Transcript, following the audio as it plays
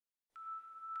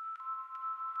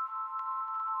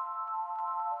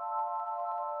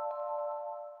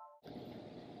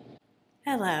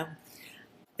Hello,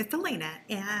 it's Elena,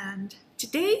 and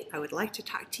today I would like to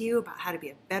talk to you about how to be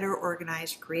a better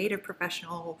organized creative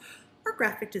professional or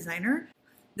graphic designer.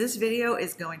 This video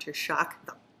is going to shock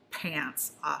the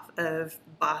pants off of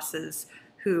bosses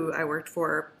who I worked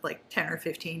for like 10 or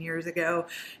 15 years ago,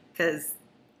 because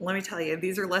let me tell you,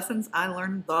 these are lessons I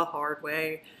learned the hard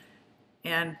way,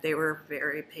 and they were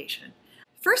very patient.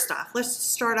 First off, let's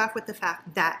start off with the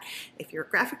fact that if you're a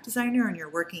graphic designer and you're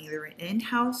working either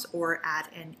in-house or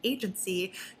at an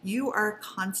agency, you are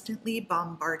constantly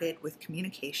bombarded with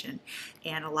communication.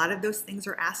 And a lot of those things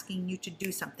are asking you to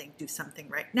do something. Do something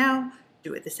right now,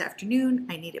 do it this afternoon,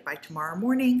 I need it by tomorrow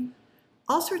morning.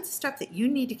 All sorts of stuff that you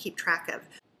need to keep track of.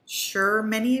 Sure,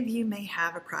 many of you may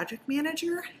have a project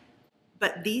manager,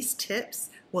 but these tips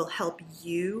will help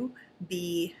you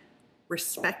be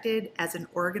respected as an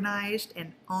organized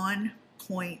and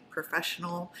on-point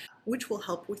professional, which will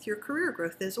help with your career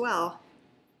growth as well.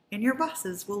 And your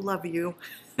bosses will love you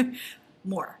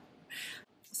more.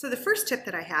 So the first tip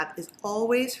that I have is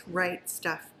always write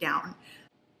stuff down.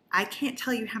 I can't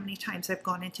tell you how many times I've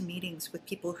gone into meetings with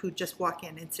people who just walk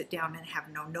in and sit down and have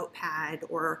no notepad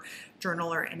or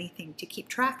journal or anything to keep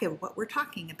track of what we're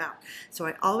talking about. So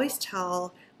I always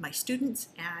tell my students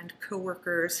and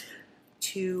coworkers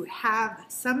to have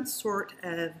some sort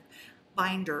of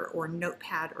binder or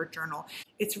notepad or journal.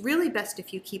 It's really best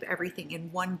if you keep everything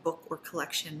in one book or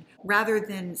collection rather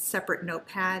than separate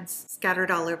notepads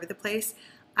scattered all over the place.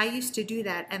 I used to do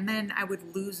that, and then I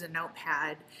would lose a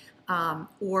notepad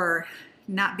or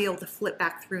not be able to flip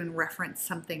back through and reference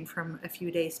something from a few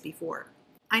days before.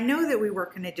 I know that we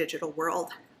work in a digital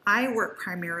world. I work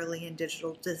primarily in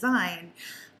digital design,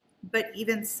 but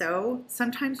even so,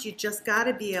 sometimes you just got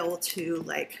to be able to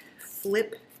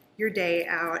flip your day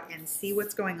out and see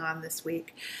what's going on this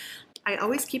week. I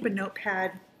always keep a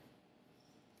notepad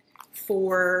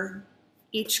for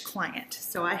each client.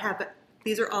 So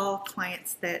these are all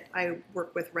clients that I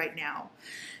work with right now.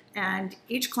 And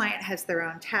each client has their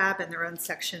own tab and their own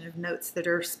section of notes that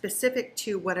are specific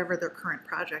to whatever their current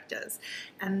project is.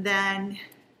 And then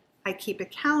I keep a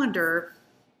calendar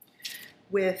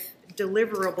with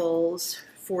deliverables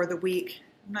for the week.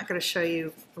 I'm not going to show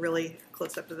you really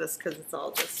close up to this because it's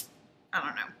all just, I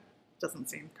don't know, doesn't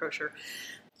seem kosher.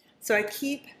 So I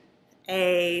keep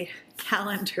a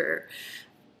calendar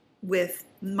with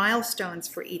milestones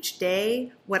for each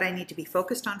day, what I need to be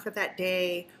focused on for that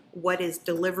day, what is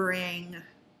delivering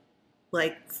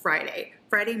like Friday.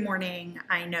 Friday morning,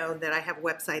 I know that I have a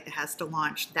website that has to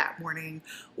launch that morning,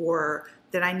 or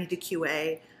that I need to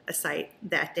QA a site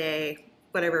that day,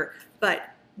 whatever.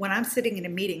 But when I'm sitting in a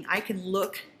meeting, I can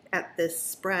look at this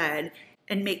spread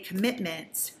and make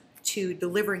commitments to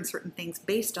delivering certain things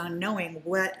based on knowing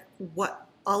what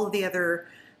all of the other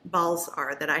balls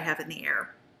are that I have in the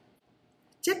air.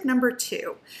 Tip number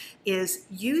 2 is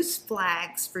use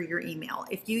flags for your email.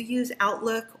 If you use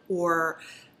Outlook or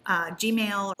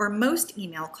Gmail or most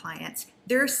email clients,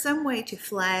 there's some way to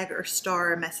flag or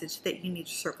star a message that you need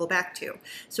to circle back to.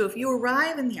 So if you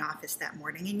arrive in the office that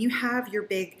morning and you have your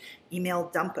big email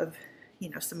dump of,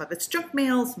 some of it's junk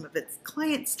mail, some of it's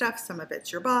client stuff, some of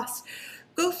it's your boss,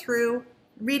 go through,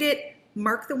 read it,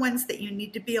 mark the ones that you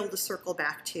need to be able to circle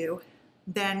back to,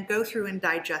 then go through and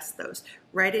digest those.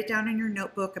 Write it down in your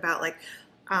notebook about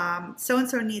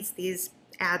so-and-so needs these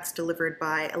ads delivered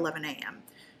by 11 a.m.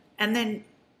 And then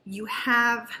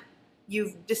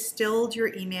you've distilled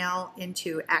your email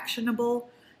into actionable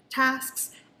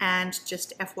tasks and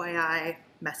just FYI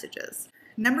messages.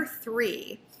 Number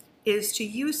 3 is to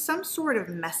use some sort of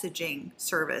messaging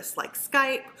service like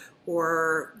Skype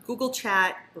or Google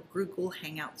Chat or Google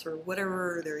Hangouts or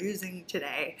whatever they're using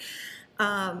today.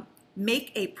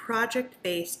 Make a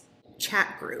project-based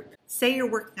chat group. Say you're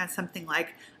working on something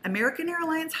like American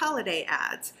Airlines holiday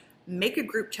ads. Make a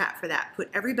group chat for that. Put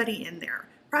everybody in there.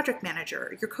 Project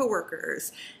manager, your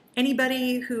coworkers,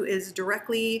 anybody who is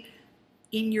directly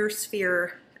in your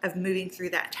sphere of moving through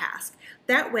that task.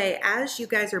 That way, as you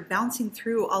guys are bouncing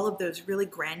through all of those really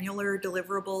granular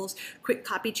deliverables, quick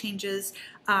copy changes,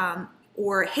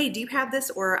 or hey, do you have this?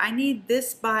 Or I need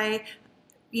this by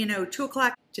 2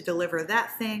 o'clock to deliver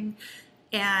that thing.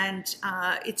 And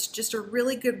it's just a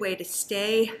really good way to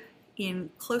stay in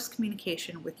close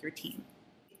communication with your team.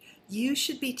 You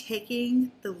should be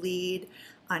taking the lead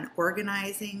on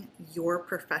organizing your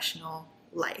professional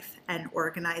life and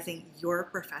organizing your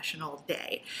professional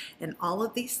day. And all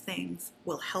of these things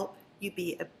will help you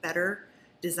be a better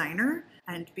designer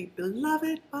and be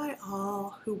beloved by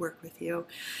all who work with you.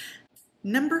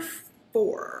 Number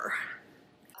 4,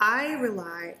 I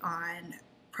rely on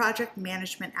project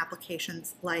management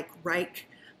applications like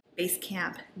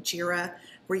Basecamp, Jira,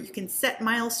 where you can set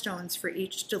milestones for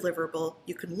each deliverable.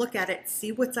 You can look at it,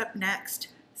 see what's up next,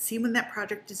 see when that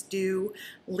project is due,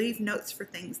 leave notes for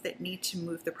things that need to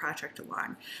move the project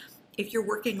along. If you're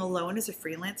working alone as a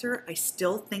freelancer, I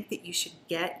still think that you should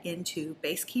get into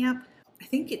Basecamp. I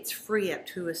think it's free up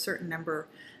to a certain number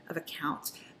of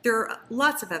accounts. There are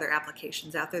lots of other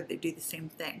applications out there that do the same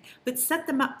thing, but set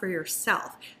them up for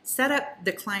yourself. Set up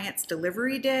the client's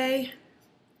delivery day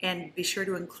and be sure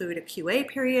to include a QA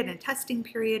period and testing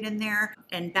period in there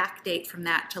and backdate from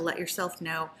that to let yourself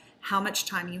know how much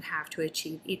time you have to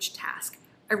achieve each task.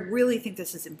 I really think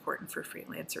this is important for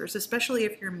freelancers, especially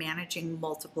if you're managing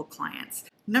multiple clients.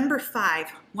 Number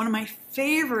 5, one of my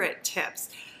favorite tips.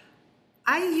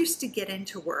 I used to get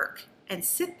into work and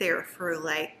sit there for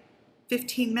like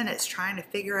 15 minutes trying to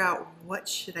figure out what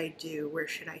should I do, where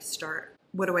should I start,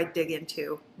 what do I dig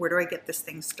into, where do I get this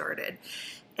thing started.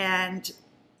 And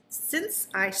since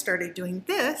I started doing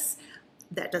this,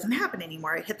 that doesn't happen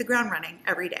anymore. I hit the ground running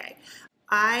every day.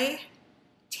 I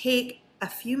take a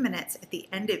few minutes at the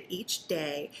end of each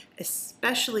day,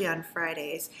 especially on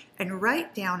Fridays, and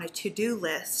write down a to-do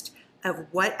list of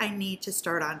what I need to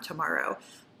start on tomorrow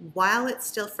while it's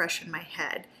still fresh in my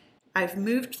head. I've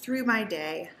moved through my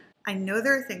day. I know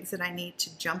there are things that I need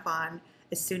to jump on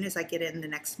as soon as I get in the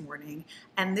next morning,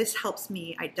 and this helps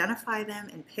me identify them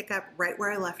and pick up right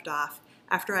where I left off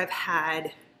after I've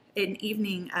had an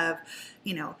evening of,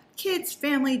 kids,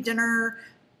 family, dinner,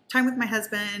 time with my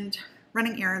husband,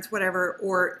 running errands, whatever,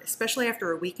 or especially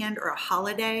after a weekend or a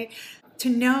holiday, to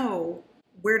know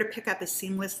where to pick up as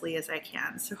seamlessly as I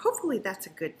can. So hopefully that's a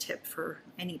good tip for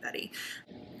anybody.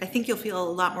 I think you'll feel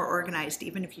a lot more organized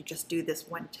even if you just do this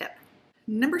one tip.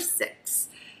 Number 6,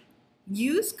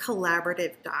 use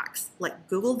collaborative docs like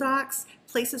Google Docs,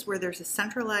 places where there's a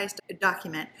centralized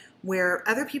document where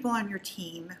other people on your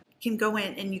team can go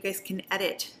in and you guys can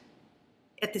edit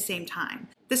at the same time.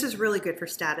 This is really good for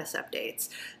status updates.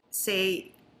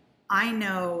 Say, I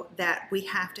know that we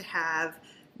have to have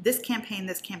this campaign, and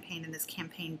this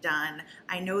campaign done.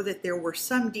 I know that there were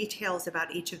some details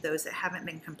about each of those that haven't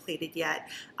been completed yet.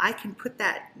 I can put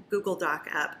that Google Doc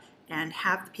up and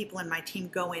have the people in my team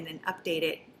go in and update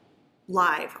it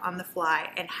live on the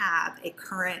fly and have a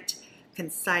current,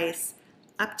 concise,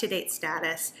 up-to-date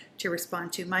status to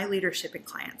respond to my leadership and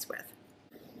clients with.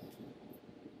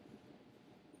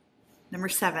 Number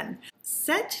 7,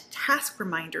 set task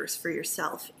reminders for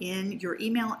yourself in your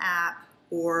email app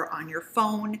or on your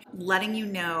phone, letting you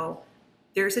know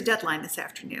there's a deadline this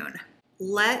afternoon.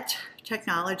 Let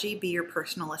technology be your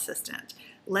personal assistant.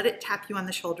 Let it tap you on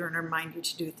the shoulder and remind you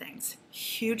to do things.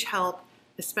 Huge help,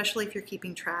 especially if you're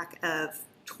keeping track of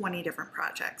 20 different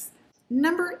projects.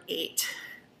 Number 8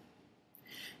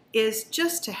 is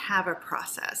just to have a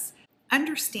process.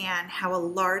 Understand how a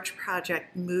large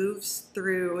project moves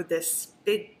through this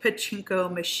big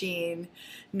pachinko machine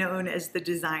known as the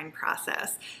design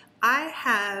process. I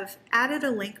have added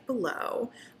a link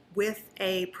below with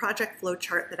a project flow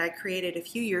chart that I created a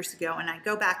few years ago, and I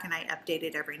go back and I update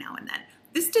it every now and then.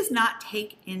 This does not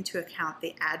take into account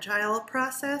the agile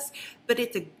process, but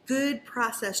it's a good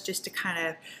process just to kind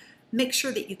of make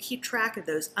sure that you keep track of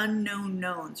those unknown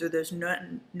knowns or those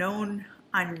known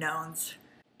unknowns.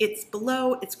 It's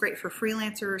below. It's great for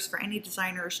freelancers, for any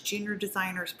designers, junior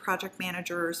designers, project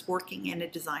managers working in a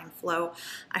design flow.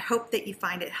 I hope that you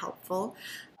find it helpful.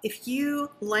 If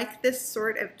you like this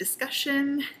sort of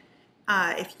discussion,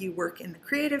 if you work in the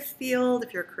creative field,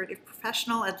 if you're a creative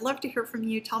professional, I'd love to hear from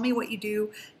you. Tell me what you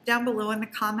do down below in the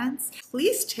comments.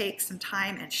 Please take some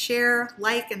time and share,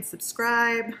 like, and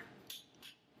subscribe.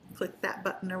 Click that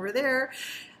button over there.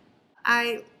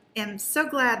 I am so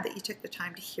glad that you took the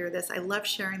time to hear this. I love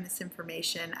sharing this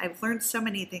information. I've learned so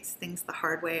many of these things the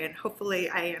hard way, and hopefully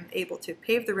I am able to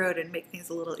pave the road and make things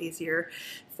a little easier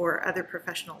for other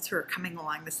professionals who are coming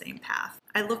along the same path.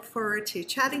 I look forward to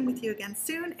chatting with you again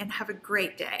soon, and have a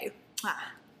great day.